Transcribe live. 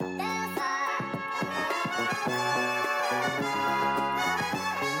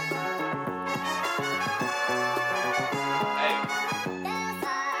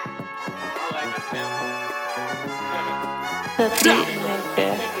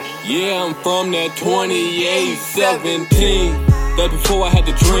Thabeatmakr. Yeah, I'm from that 28-17. That before I had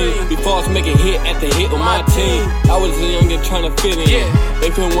the dream, before I was making hit after hit on my team. I was a youngin' trying to fit in.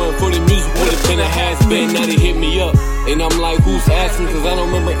 If it weren't for the music, would've been a has-been. Now they hit me up, and I'm like, who's asking? Cause I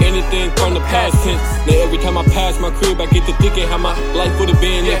don't remember anything from the past tense. Now every time I pass my crib, I get to thinking how my life would've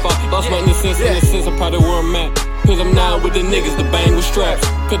been if I lost my innocence. I'm proud of where I'm at, cause I'm not with the niggas to bang with straps.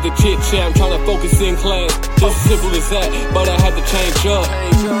 Cut the chit-chat, I'm trying to focus in class. Just simple as that, but I had to change up.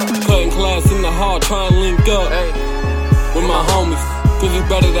 Cutting class in the hall, trying to link up with my homies, cause it's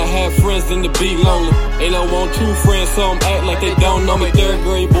better to have friends than to be lonely. And I want true friends, so I'm act like they don't know me. Third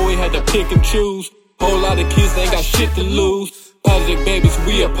grade boy had to pick and choose. Whole lot of kids, they ain't got shit to lose. Positive babies,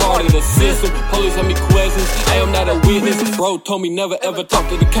 we a part of the system. Police have me questions, I am not a witness. Bro told me never ever talk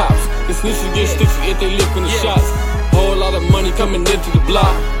to the cops, cause snitches get stitchy if they live in the shots. Whole lot of money coming into the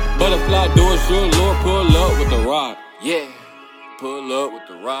block. Butterfly doors, your Lord, pull up with the rod. Yeah, pull up with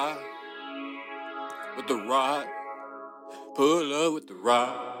the rod. With the rod. Pull up with the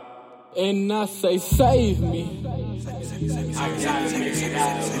rod. And I say, save me.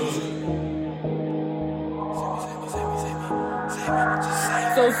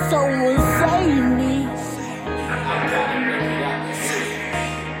 So someone save me.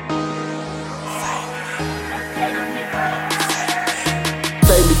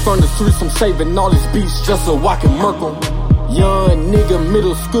 Save me from the streets, I'm saving all these beats just so I can murk 'em. Young nigga,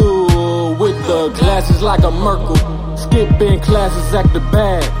 middle school, with the glasses like a Merkel. Skipping classes, acting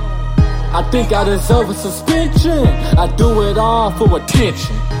bad. I think I deserve a suspension. I do it all for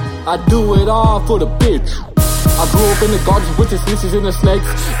attention. I do it all for the bitch. I grew up in the gardens with the snitches and the snakes.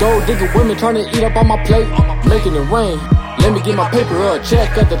 Gold digger women trying to eat up on my plate. Making it rain. Let me get my paper up.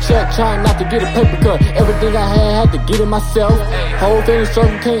 Check at the check, trying not to get a paper cut. Everything I had to get it myself. Whole thing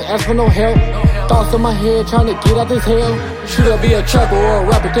struggle, can't ask for no help. Thoughts in my head, trying to get out this hell. Should I be a trapper or a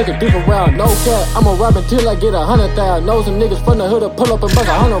rapper, take a different route? No cap, I'ma rap until I get 100,000. Know some niggas from the hood will pull up and bust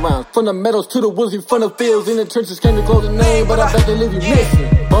 100 rounds. From the meadows to the woods, we from the fields. In the trenches, can't disclose the name, but I bet they leave you missing.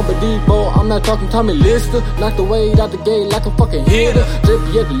 Bumper Debo, I'm not talking Tommy Lister. Knocked the weight out the gate like a fucking hitter.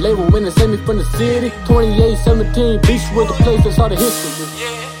 Drippy at the label when they send me from the city. 28-17, beach with the place that's all the history. Yeah.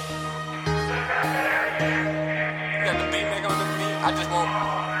 You got the beat maker on the beat. I just won't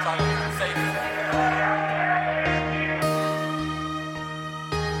try to save it.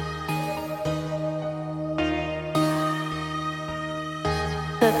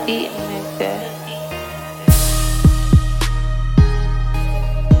 Thabeatmakr.